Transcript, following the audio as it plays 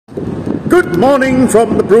Good morning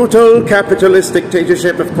from the brutal capitalist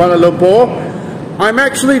dictatorship of Kuala Lumpur. I'm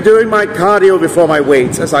actually doing my cardio before my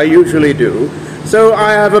weights, as I usually do. So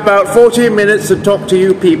I have about 40 minutes to talk to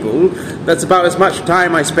you people. That's about as much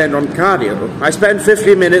time I spend on cardio. I spend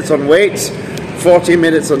 50 minutes on weights, 40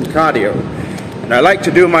 minutes on cardio. And I like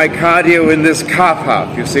to do my cardio in this car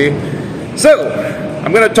park, you see. So,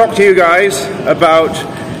 I'm going to talk to you guys about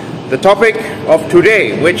the topic of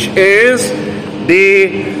today, which is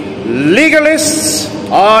the legalists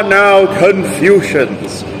are now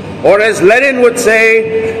Confucians. Or as Lenin would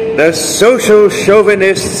say, the social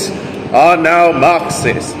chauvinists are now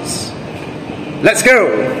Marxists. Let's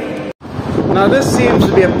go! Now this seems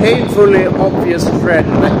to be a painfully obvious trend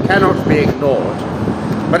that cannot be ignored.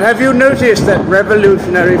 But have you noticed that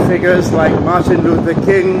revolutionary figures like Martin Luther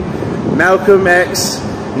King, Malcolm X,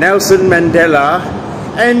 Nelson Mandela,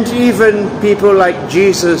 and even people like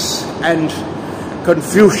Jesus and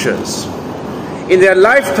Confucius, in their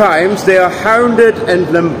lifetimes they are hounded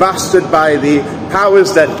and lambasted by the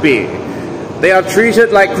powers that be. They are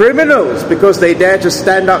treated like criminals because they dare to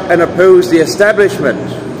stand up and oppose the establishment.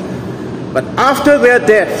 But after their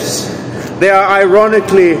deaths, they are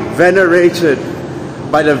ironically venerated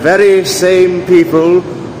by the very same people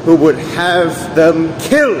who would have them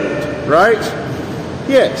killed, right?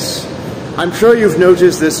 Yes, I'm sure you've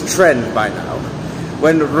noticed this trend by now.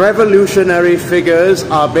 When revolutionary figures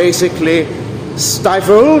are basically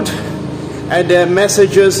stifled and their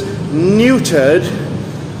messages neutered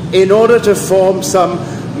in order to form some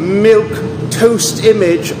milquetoast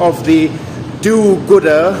image of the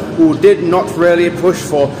do-gooder who did not really push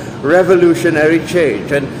for revolutionary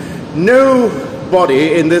change. And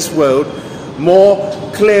nobody in this world more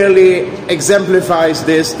clearly exemplifies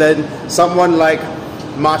this than someone like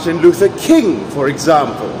Martin Luther King, for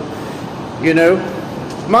example. You know,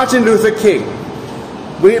 Martin Luther King.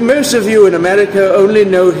 Most of you in America only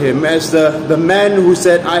know him as the man who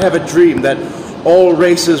said, "I have a dream that all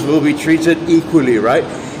races will be treated equally," right?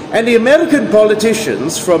 And the American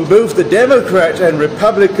politicians from both the Democrat and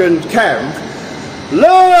Republican camp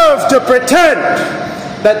love to pretend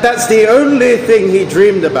that that's the only thing he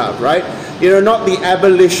dreamed about, right? You know, not the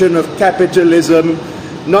abolition of capitalism,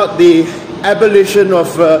 not the abolition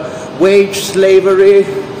of wage slavery,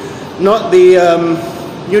 not the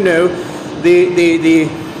the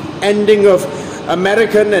ending of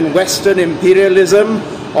American and Western imperialism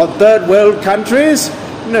or third world countries.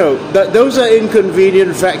 No, those are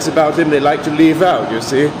inconvenient facts about him they like to leave out, you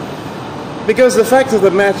see. Because the fact of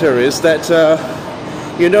the matter is that,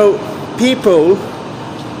 people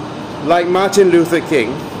like Martin Luther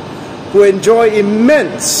King, who enjoy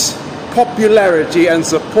immense popularity and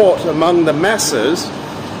support among the masses,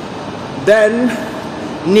 then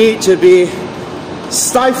need to be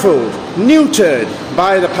stifled, neutered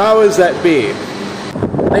by the powers that be.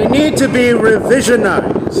 They need to be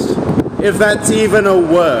revisionized, if that's even a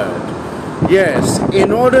word. Yes,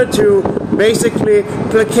 in order to basically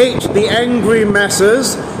placate the angry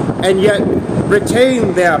masses and yet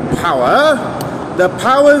retain their power, the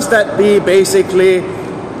powers that be basically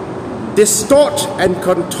distort and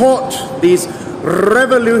contort these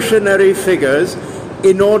revolutionary figures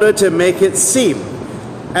in order to make it seem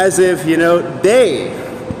as if, they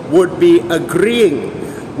would be agreeing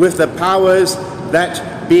with the powers that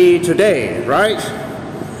be today, right?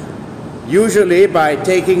 Usually by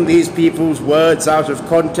taking these people's words out of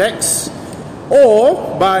context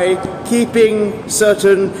or by keeping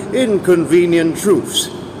certain inconvenient truths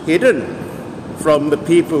hidden from the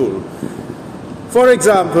people. For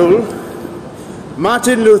example,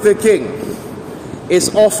 Martin Luther King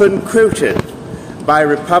is often quoted by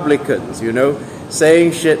Republicans,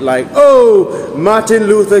 saying shit like, "Oh, Martin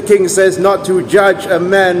Luther King says not to judge a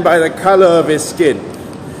man by the color of his skin."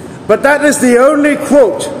 But that is the only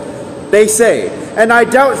quote they say, and I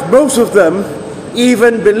doubt most of them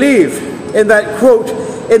even believe in that quote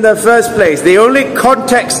in the first place. The only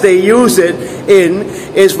context they use it in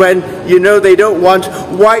is when, they don't want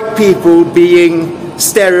white people being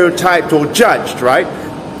stereotyped or judged, right?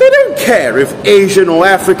 They don't care if Asian or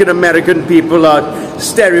African American people are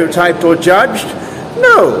stereotyped or judged.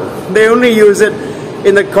 No, they only use it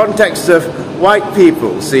in the context of white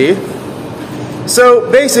people, see? So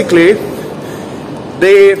basically,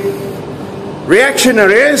 the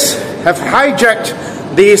reactionaries have hijacked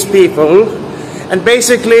these people and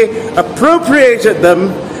basically appropriated them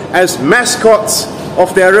as mascots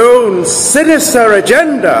of their own sinister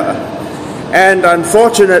agenda. And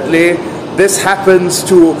unfortunately, this happens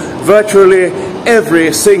to virtually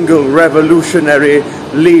every single revolutionary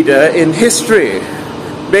leader in history.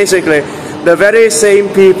 Basically, the very same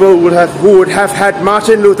people who would have had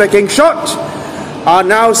Martin Luther King shot are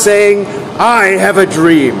now saying, I have a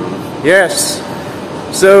dream. Yes.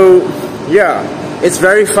 So, yeah, it's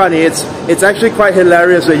very funny. It's actually quite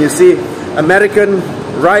hilarious when you see American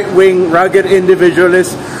right-wing, rugged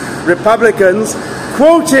individualist Republicans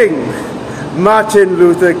quoting Martin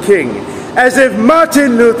Luther King, as if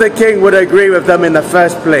Martin Luther King would agree with them in the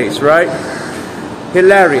first place, right?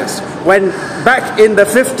 Hilarious. When back in the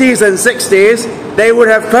 50s and 60s, they would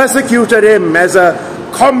have persecuted him as a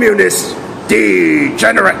communist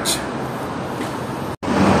degenerate.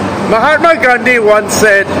 Mahatma Gandhi once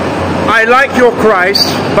said, I like your Christ,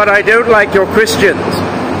 but I don't like your Christians.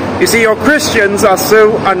 You see, your Christians are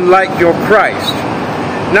so unlike your Christ.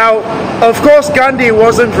 Now, of course, Gandhi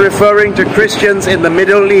wasn't referring to Christians in the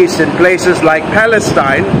Middle East in places like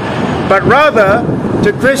Palestine, but rather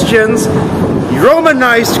to Christians,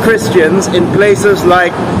 Romanized Christians in places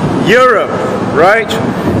like Europe, right?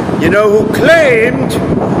 You know, who claimed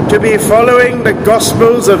to be following the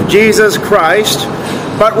Gospels of Jesus Christ,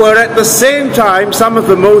 but were at the same time some of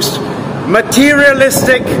the most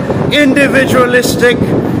materialistic, individualistic,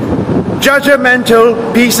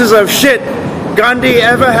 judgmental pieces of shit Gandhi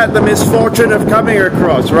ever had the misfortune of coming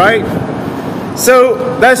across, right? So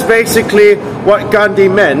that's basically what Gandhi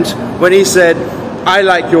meant when he said, I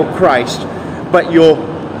like your Christ, but you're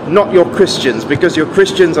not your Christians, because your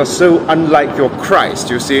Christians are so unlike your Christ,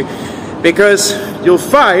 you see. Because you'll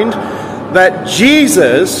find that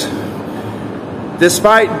Jesus,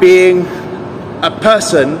 despite being a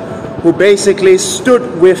person who basically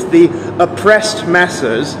stood with the oppressed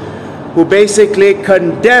masses, who basically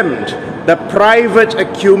condemned the private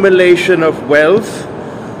accumulation of wealth,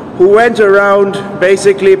 who went around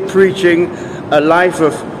basically preaching a life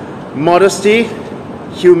of modesty,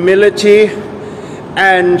 humility,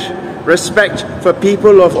 and respect for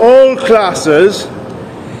people of all classes,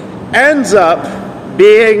 ends up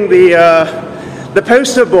being the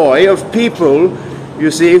poster boy of people,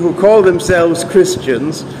 you see, who call themselves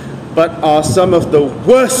Christians, but are some of the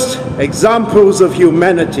worst examples of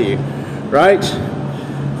humanity, right?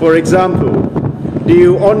 For example, do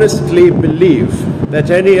you honestly believe that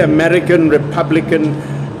any American Republican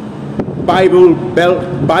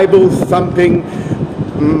Bible-thumping,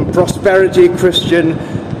 prosperity Christian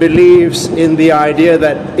believes in the idea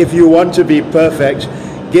that if you want to be perfect,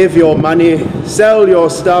 give your money, sell your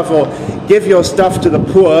stuff, or give your stuff to the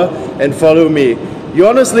poor and follow me? You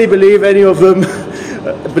honestly believe any of them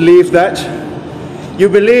believe that? You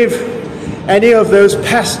believe any of those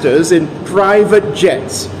pastors in private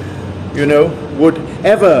jets, you know, would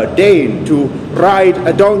ever deign to ride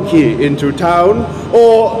a donkey into town?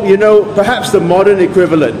 Or, you know, perhaps the modern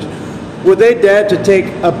equivalent, would they dare to take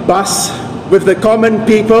a bus with the common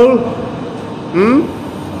people?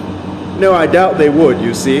 No, I doubt they would,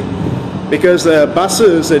 you see, because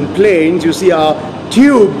buses and planes, you see, are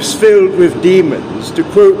tubes filled with demons, to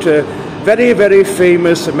quote a very, very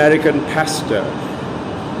famous American pastor.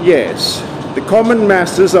 Yes, the common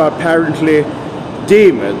masses are apparently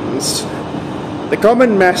demons. The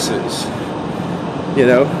common masses, you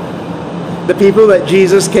know, the people that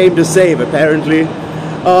Jesus came to save apparently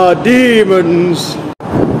are demons.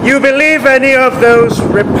 You believe any of those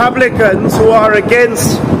Republicans who are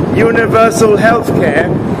against universal health care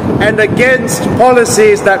and against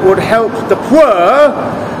policies that would help the poor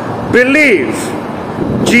believe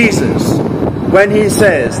Jesus when he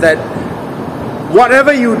says that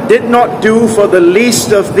whatever you did not do for the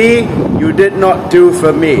least of thee, you did not do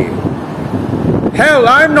for me? Hell,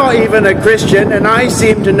 I'm not even a Christian, and I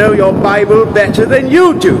seem to know your Bible better than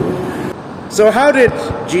you do. So how did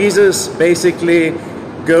Jesus basically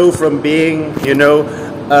go from being, you know,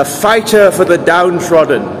 a fighter for the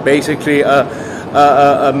downtrodden, basically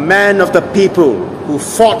a man of the people who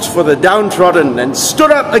fought for the downtrodden and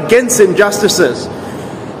stood up against injustices?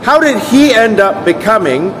 How did he end up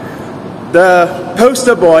becoming the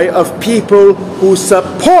poster boy of people who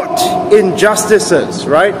support injustices,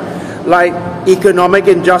 right? Like economic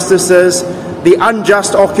injustices, the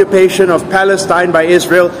unjust occupation of Palestine by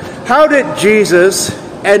Israel. How did Jesus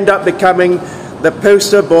end up becoming the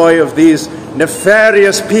poster boy of these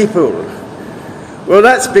nefarious people? Well,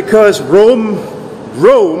 that's because Rome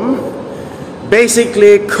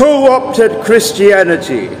basically co-opted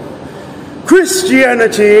Christianity.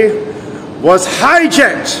 Christianity was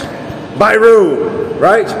hijacked by Rome,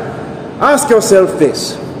 right? Ask yourself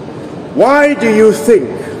this. Why do you think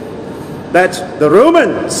that the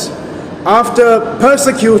Romans, after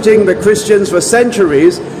persecuting the Christians for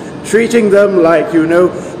centuries, treating them like, you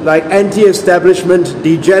know, like anti-establishment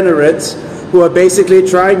degenerates who are basically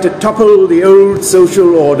trying to topple the old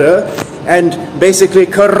social order, and basically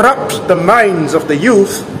corrupt the minds of the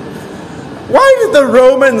youth, why did the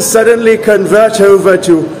Romans suddenly convert over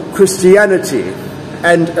to Christianity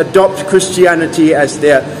and adopt Christianity as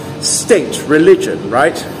their state religion,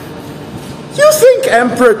 right? You think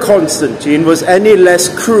Emperor Constantine was any less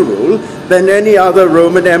cruel than any other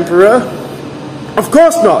Roman emperor? Of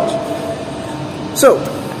course not. So,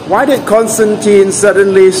 why did Constantine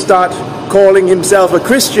suddenly start calling himself a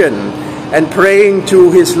Christian and praying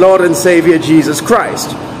to his Lord and Savior Jesus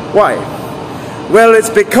Christ? Why? Well, it's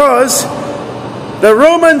because the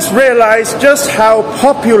Romans realized just how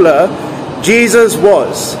popular Jesus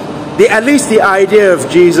was. At least the idea of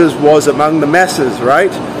Jesus was among the masses,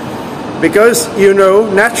 right? Because, you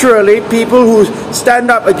know, naturally, people who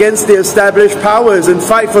stand up against the established powers and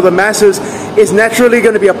fight for the masses is naturally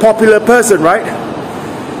going to be a popular person, right?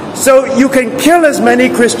 So you can kill as many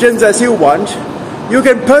Christians as you want, you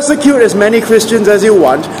can persecute as many Christians as you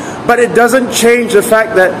want, but it doesn't change the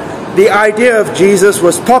fact that the idea of Jesus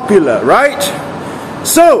was popular, right?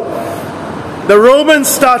 So, the Romans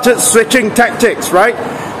started switching tactics, right?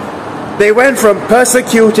 They went from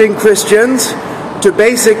persecuting Christians to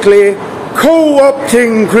basically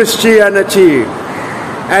co-opting Christianity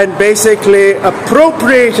and basically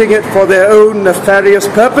appropriating it for their own nefarious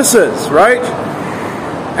purposes, right?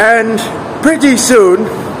 And pretty soon,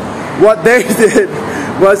 what they did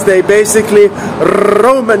was they basically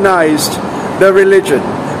Romanized the religion.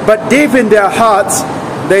 But deep in their hearts,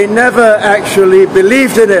 they never actually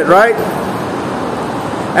believed in it, right?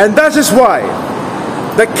 And that is why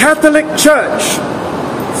the Catholic Church,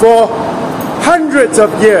 for hundreds of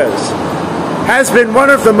years, has been one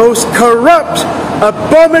of the most corrupt,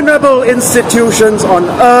 abominable institutions on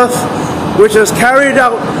earth, which has carried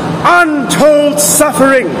out untold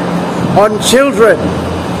suffering on children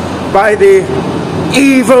by the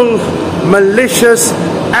evil, malicious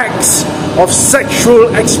acts of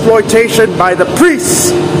sexual exploitation by the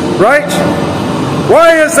priests, right?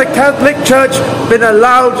 Why has the Catholic Church been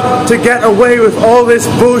allowed to get away with all this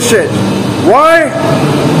bullshit? Why?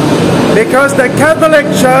 Because the Catholic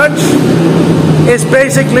Church is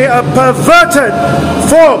basically a perverted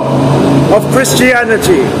form of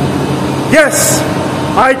Christianity. Yes,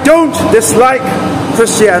 I don't dislike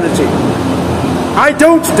Christianity. I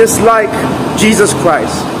don't dislike Jesus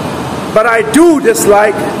Christ. But I do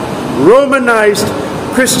dislike Romanized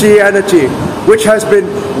Christianity, which has been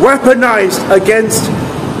weaponized against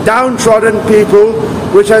downtrodden people,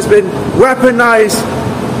 which has been weaponized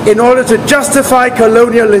in order to justify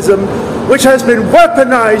colonialism, which has been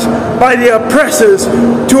weaponized by the oppressors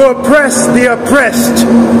to oppress the oppressed.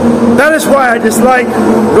 That is why I dislike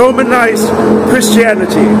Romanized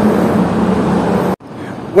Christianity.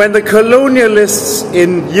 When the colonialists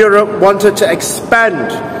in Europe wanted to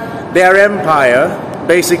expand their empire,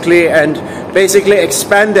 basically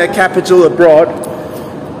expand their capital abroad,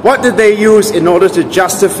 what did they use in order to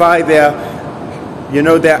justify their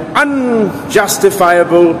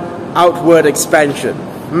unjustifiable outward expansion?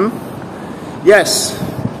 Yes,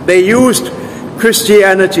 they used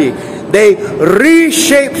Christianity. They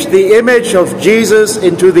reshaped the image of Jesus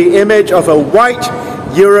into the image of a white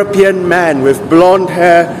European man with blonde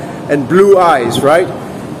hair and blue eyes, right?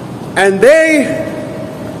 And they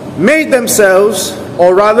made themselves,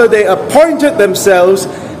 or rather they appointed themselves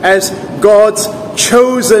as God's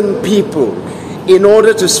chosen people in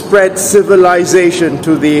order to spread civilization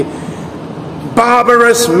to the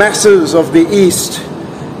barbarous masses of the East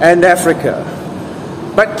and Africa.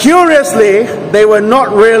 But curiously, they were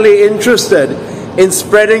not really interested in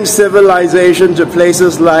spreading civilization to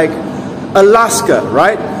places like Alaska,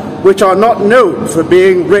 right? Which are not known for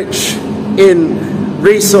being rich in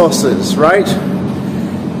resources, right?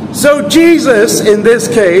 So Jesus, in this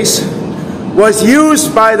case, was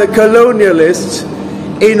used by the colonialists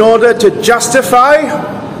in order to justify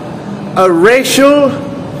a racial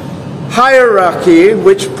hierarchy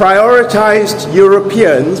which prioritized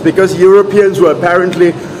Europeans, because Europeans were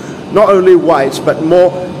apparently not only white but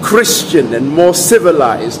more Christian and more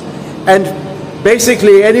civilized. And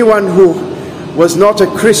basically anyone who was not a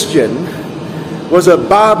Christian was a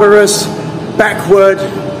barbarous, backward,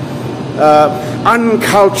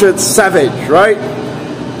 uncultured savage, right?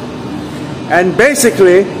 And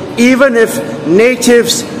basically, even if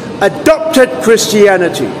natives adopted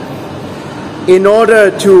Christianity in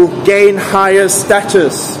order to gain higher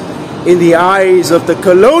status in the eyes of the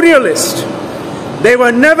colonialist, they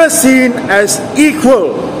were never seen as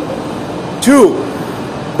equal to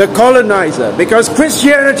the colonizer, because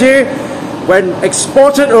Christianity, when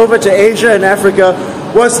exported over to Asia and Africa,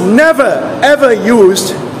 was never ever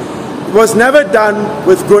used, was never done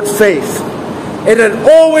with good faith. It had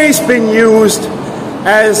always been used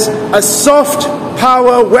as a soft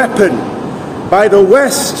power weapon by the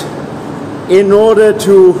West in order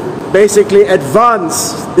to basically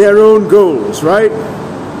advance their own goals, right?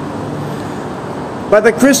 But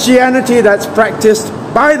the Christianity that's practiced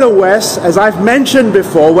by the West, as I've mentioned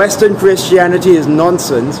before, Western Christianity is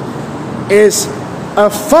nonsense, is a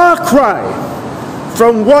far cry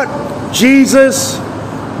from what Jesus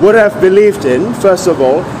would have believed in, first of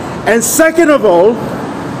all. And second of all,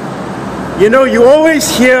 you know, you always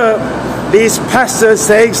hear these pastors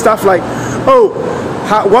saying stuff like, oh,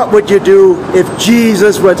 what would you do if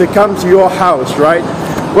Jesus were to come to your house, right?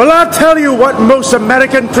 Well, I'll tell you what most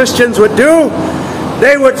American Christians would do.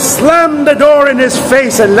 They would slam the door in his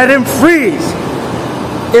face and let him freeze.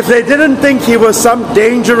 If they didn't think he was some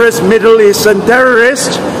dangerous Middle Eastern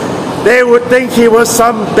terrorist, they would think he was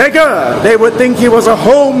some beggar. They would think he was a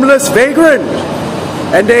homeless vagrant.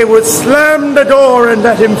 And they would slam the door and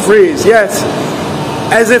let him freeze. Yes,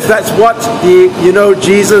 as if that's what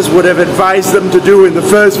Jesus would have advised them to do in the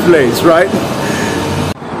first place, right?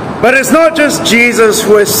 But it's not just Jesus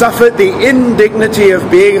who has suffered the indignity of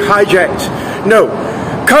being hijacked. No,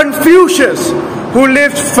 Confucius, who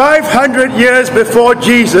lived 500 years before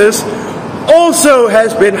Jesus, also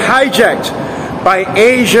has been hijacked by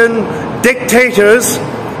Asian dictators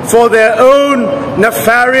for their own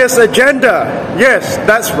nefarious agenda. Yes,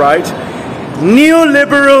 that's right.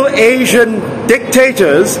 Neoliberal Asian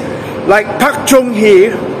dictators like Park Chung-hee,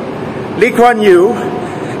 Lee Kwan Yew,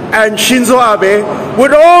 and Shinzo Abe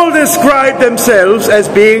would all describe themselves as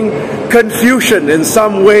being Confucian in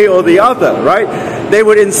some way or the other, right? They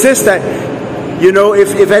would insist that, you know,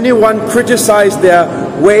 if anyone criticized their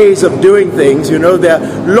ways of doing things, you know, they're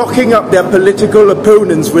locking up their political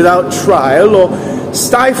opponents without trial or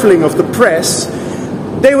stifling of the press,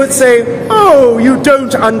 they would say, oh, you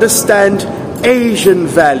don't understand Asian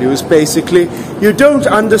values, basically. You don't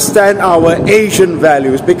understand our Asian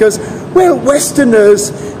values because, well,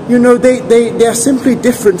 Westerners, you know, they are simply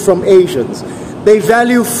different from Asians. They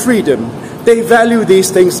value freedom. They value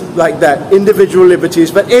these things like that, individual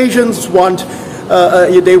liberties. But Asians want,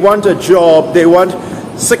 they want a job, they want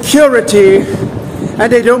security,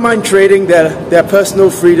 and they don't mind trading their personal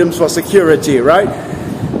freedoms for security, right?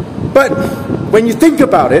 But when you think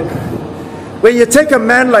about it, when you take a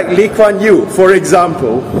man like Lee Kwan Yew, for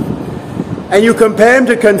example, and you compare him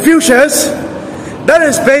to Confucius, that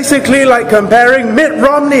is basically like comparing Mitt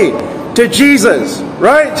Romney to Jesus,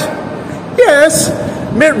 right? Yes,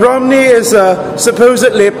 Mitt Romney is a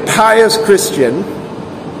supposedly pious Christian.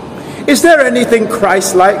 Is there anything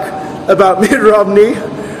Christ-like about Mitt Romney,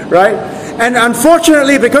 right? And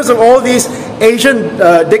unfortunately, because of all these Asian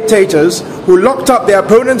dictators who locked up their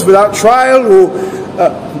opponents without trial, who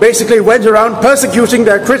basically went around persecuting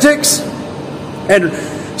their critics and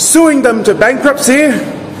suing them to bankruptcy,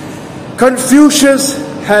 Confucius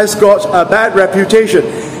has got a bad reputation.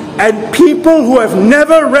 And people who have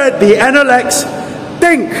never read the Analects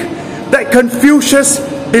think that Confucius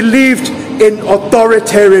believed in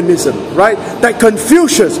authoritarianism, right? That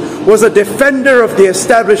Confucius was a defender of the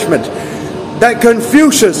establishment. That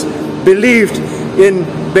Confucius believed in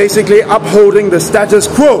basically upholding the status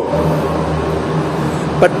quo.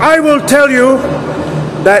 But I will tell you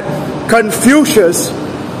that Confucius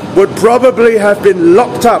would probably have been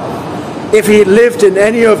locked up if he lived in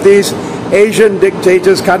any of these Asian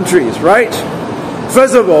dictators' countries, right?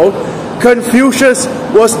 First of all, Confucius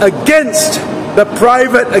was against the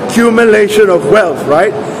private accumulation of wealth,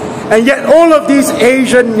 right? And yet all of these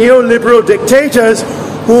Asian neoliberal dictators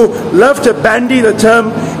who love to bandy the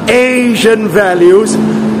term Asian values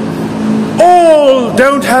all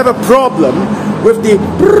don't have a problem with the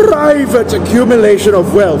private accumulation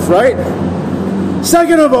of wealth, right?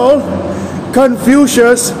 Second of all,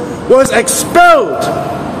 Confucius was expelled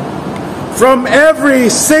from every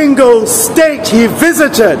single state he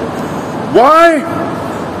visited. Why?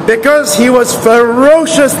 Because he was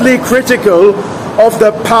ferociously critical of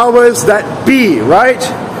the powers that be, right?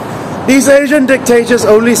 These Asian dictators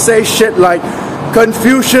only say shit like,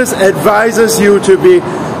 Confucius advises you to be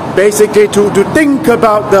basically to think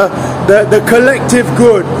about the collective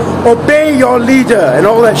good, obey your leader and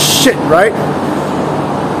all that shit, right?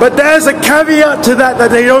 But there's a caveat to that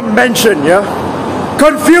they don't mention, yeah?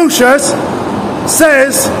 Confucius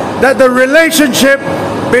says that the relationship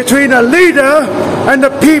between a leader and the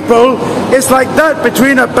people is like that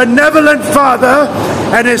between a benevolent father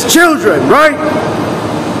and his children, right?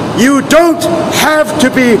 You don't have to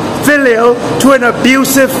be filial to an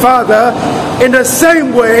abusive father in the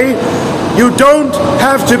same way you don't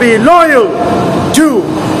have to be loyal to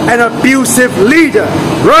an abusive leader,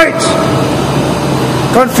 right?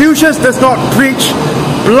 Confucius does not preach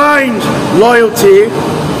blind loyalty,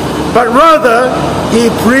 but rather he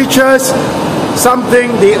preaches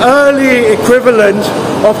something, the early equivalent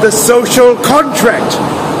of the social contract,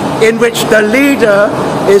 in which the leader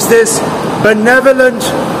is this benevolent,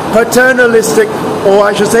 paternalistic, or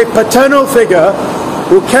I should say paternal figure,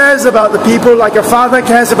 who cares about the people like a father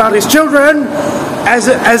cares about his children,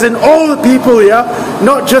 as in all the people here,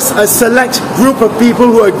 not just a select group of people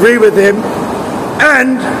who agree with him,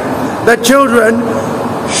 and the children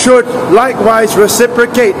should likewise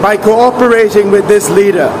reciprocate by cooperating with this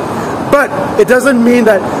leader. But it doesn't mean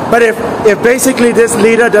that, but if basically this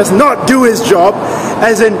leader does not do his job,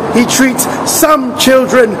 as in he treats some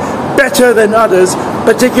children better than others,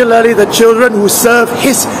 particularly the children who serve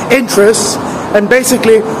his interests, and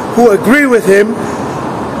basically who agree with him,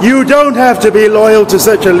 you don't have to be loyal to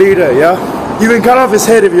such a leader, yeah? You can cut off his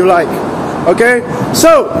head if you like, okay?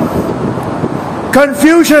 So,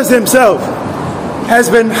 Confucius himself has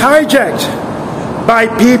been hijacked by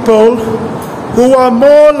people who are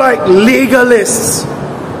more like legalists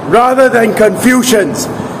rather than Confucians,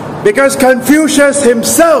 because Confucius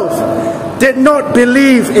himself did not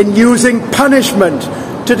believe in using punishment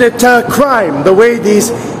to deter crime the way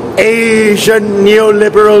these Asian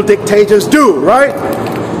neoliberal dictators do, right?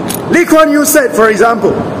 Lee Kwan Yew said, for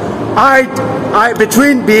example, I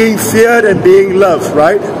between being feared and being loved,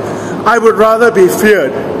 right? I would rather be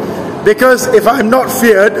feared, because if I'm not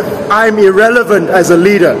feared, I'm irrelevant as a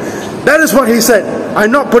leader. That is what he said.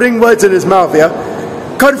 I'm not putting words in his mouth here.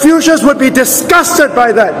 Confucius would be disgusted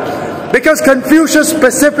by that, because Confucius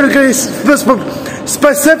specifically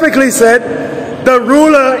said the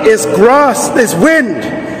ruler is grass, is wind,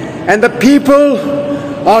 and the people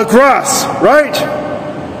are grass, right?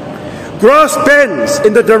 Grass bends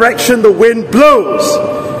in the direction the wind blows.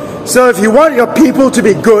 So if you want your people to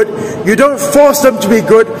be good, you don't force them to be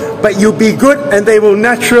good, but you be good and they will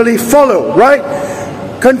naturally follow, right?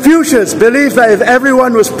 Confucius believed that if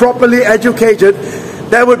everyone was properly educated,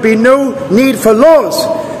 there would be no need for laws.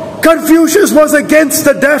 Confucius was against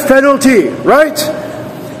the death penalty, right?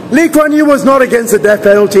 Lee Kwan Yew was not against the death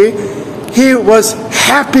penalty. He was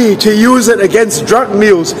happy to use it against drug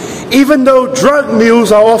mules, even though drug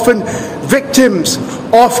mules are often victims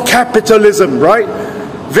of capitalism, right?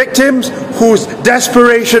 Victims whose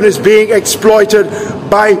desperation is being exploited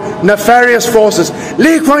by nefarious forces.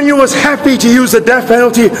 Lee Kwan Yew was happy to use the death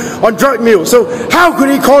penalty on drug mules. So how could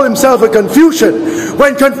he call himself a Confucian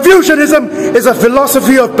when Confucianism is a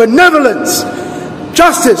philosophy of benevolence,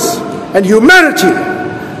 justice, and humanity?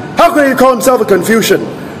 How could he call himself a Confucian,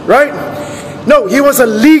 right? No, he was a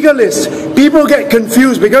legalist. People get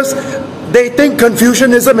confused because they think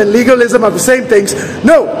Confucianism and legalism are the same things.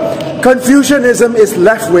 No, Confucianism is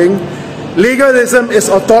left-wing, legalism is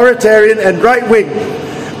authoritarian and right-wing.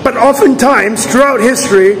 But oftentimes, throughout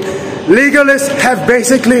history, legalists have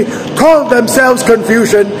basically called themselves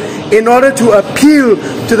Confucian in order to appeal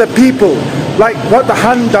to the people, like what the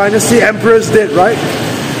Han Dynasty emperors did, right?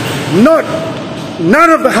 None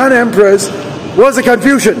of the Han emperors was a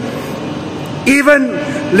Confucian. Even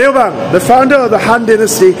Liu Bang, the founder of the Han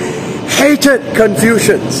Dynasty, hated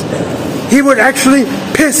Confucians. He would actually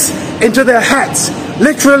piss into their hats,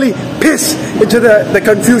 literally piss into the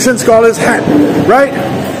Confucian scholar's hat, right?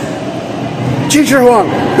 Qin Shi Huang,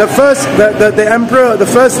 the first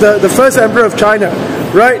emperor of China,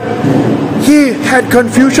 right? He had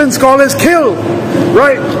Confucian scholars killed,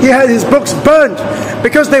 right? He had his books burnt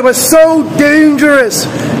because they were so dangerous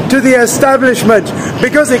to the establishment,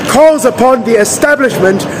 because it calls upon the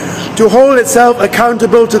establishment to hold itself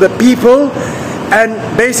accountable to the people and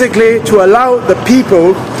basically to allow the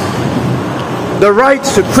people the right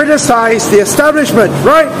to criticize the establishment,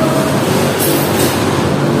 right?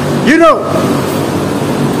 You know,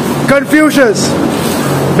 Confucius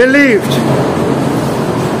believed,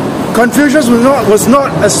 Confucius was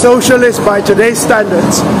not a socialist by today's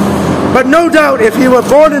standards, but no doubt if he were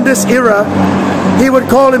born in this era, he would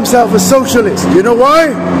call himself a socialist. You know why?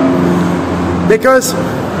 Because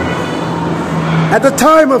at the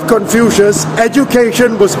time of Confucius,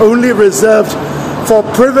 education was only reserved for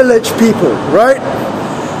privileged people, right?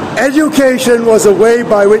 Education was a way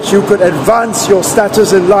by which you could advance your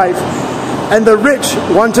status in life, and the rich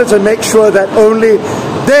wanted to make sure that only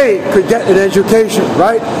they could get an education,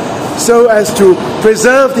 right? So as to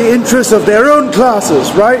preserve the interests of their own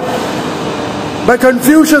classes, right? But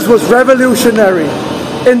Confucius was revolutionary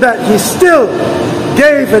in that he still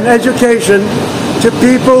gave an education to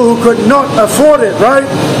people who could not afford it, right?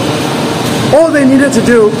 All they needed to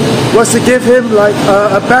do was to give him like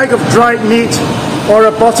a bag of dried meat or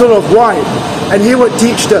a bottle of wine, and he would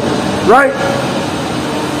teach them, right?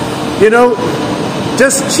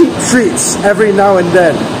 just cheap treats every now and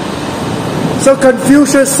then. So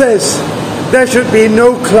Confucius says there should be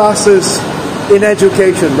no classes in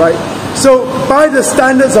education, right? So by the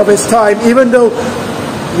standards of his time, even though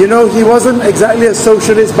he wasn't exactly a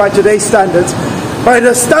socialist by today's standards, by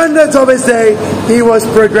the standards of his day, he was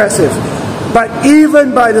progressive. But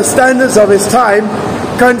even by the standards of his time,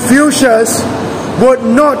 Confucius would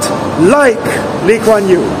not like Lee Kwan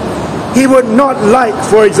Yew. He would not like,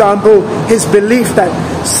 for example, his belief that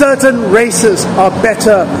certain races are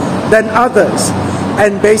better than others,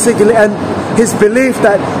 and his belief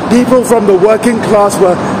that people from the working class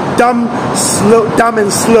were dumb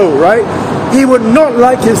and slow, right? He would not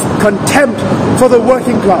like his contempt for the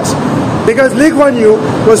working class, because Lee Kwan Yew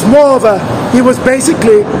was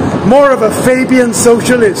basically more of a Fabian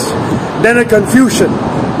socialist than a Confucian,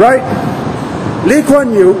 right? Lee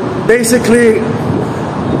Kwan Yew basically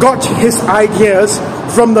got his ideas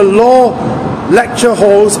from the law lecture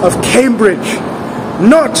halls of Cambridge,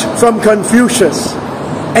 not from Confucius.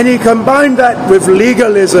 And he combined that with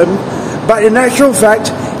legalism, but in actual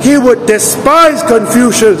fact, he would despise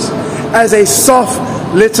Confucius as a soft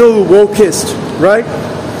little wokist, right?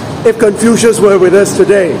 If Confucius were with us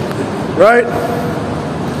today, right?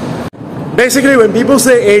 Basically, when people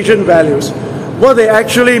say Asian values, what they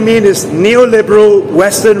actually mean is neoliberal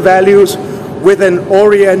Western values with an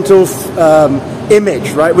Oriental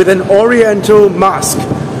image, right? With an Oriental mask.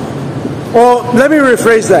 Or let me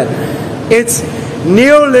rephrase that. It's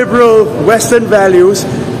neoliberal Western values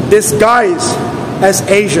disguised as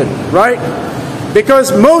Asian, right?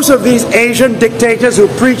 Because most of these Asian dictators who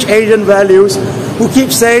preach Asian values, who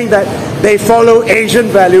keep saying that they follow Asian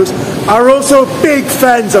values, are also big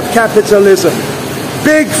fans of capitalism,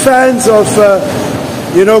 big fans of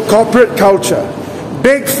corporate culture,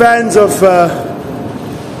 big fans of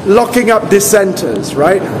locking up dissenters,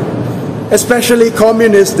 right? Especially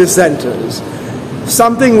communist dissenters,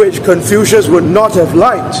 something which Confucius would not have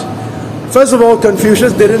liked. First of all,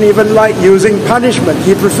 Confucius didn't even like using punishment.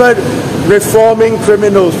 He preferred reforming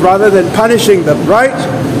criminals rather than punishing them, right?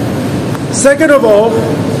 Second of all,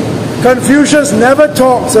 Confucius never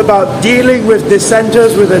talks about dealing with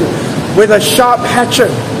dissenters with a sharp hatchet.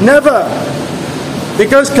 Never.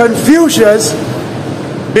 Because Confucius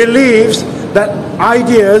believes that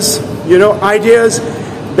ideas,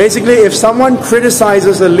 basically if someone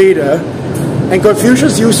criticizes a leader, and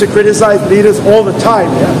Confucius used to criticize leaders all the time,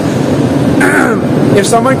 if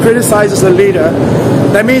someone criticizes a leader,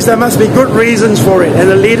 that means there must be good reasons for it, and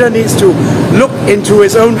the leader needs to look into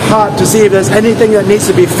his own heart to see if there's anything that needs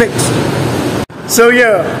to be fixed. So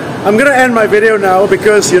I'm going to end my video now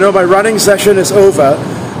because my running session is over,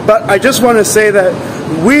 but I just want to say that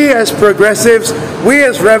we as progressives, we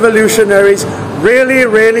as revolutionaries really,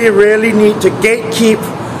 really, really need to gatekeep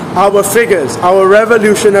our figures, our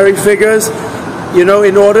revolutionary figures,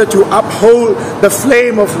 in order to uphold the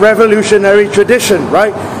flame of revolutionary tradition,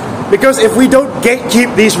 right? Because if we don't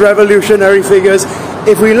gatekeep these revolutionary figures,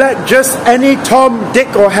 if we let just any Tom,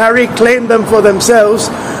 Dick or Harry claim them for themselves,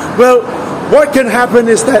 well, what can happen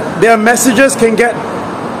is that their messages can get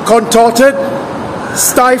contorted,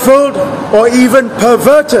 stifled, or even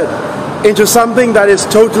perverted into something that is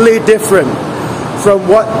totally different from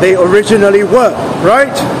what they originally were,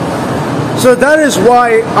 right? So that is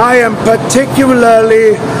why I am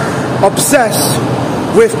particularly obsessed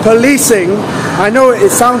with policing. I know it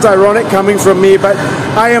sounds ironic coming from me, but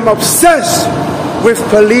I am obsessed with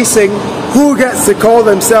policing who gets to call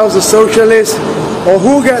themselves a socialist or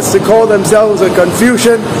who gets to call themselves a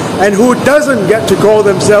Confucian and who doesn't get to call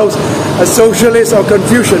themselves a socialist or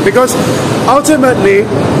Confucian. Because ultimately,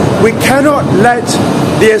 we cannot let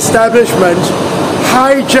the establishment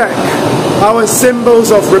hijack our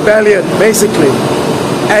symbols of rebellion, basically,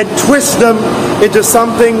 and twist them into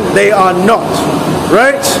something they are not,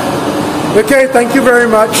 right? Okay, thank you very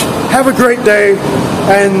much. Have a great day,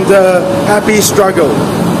 and happy struggle.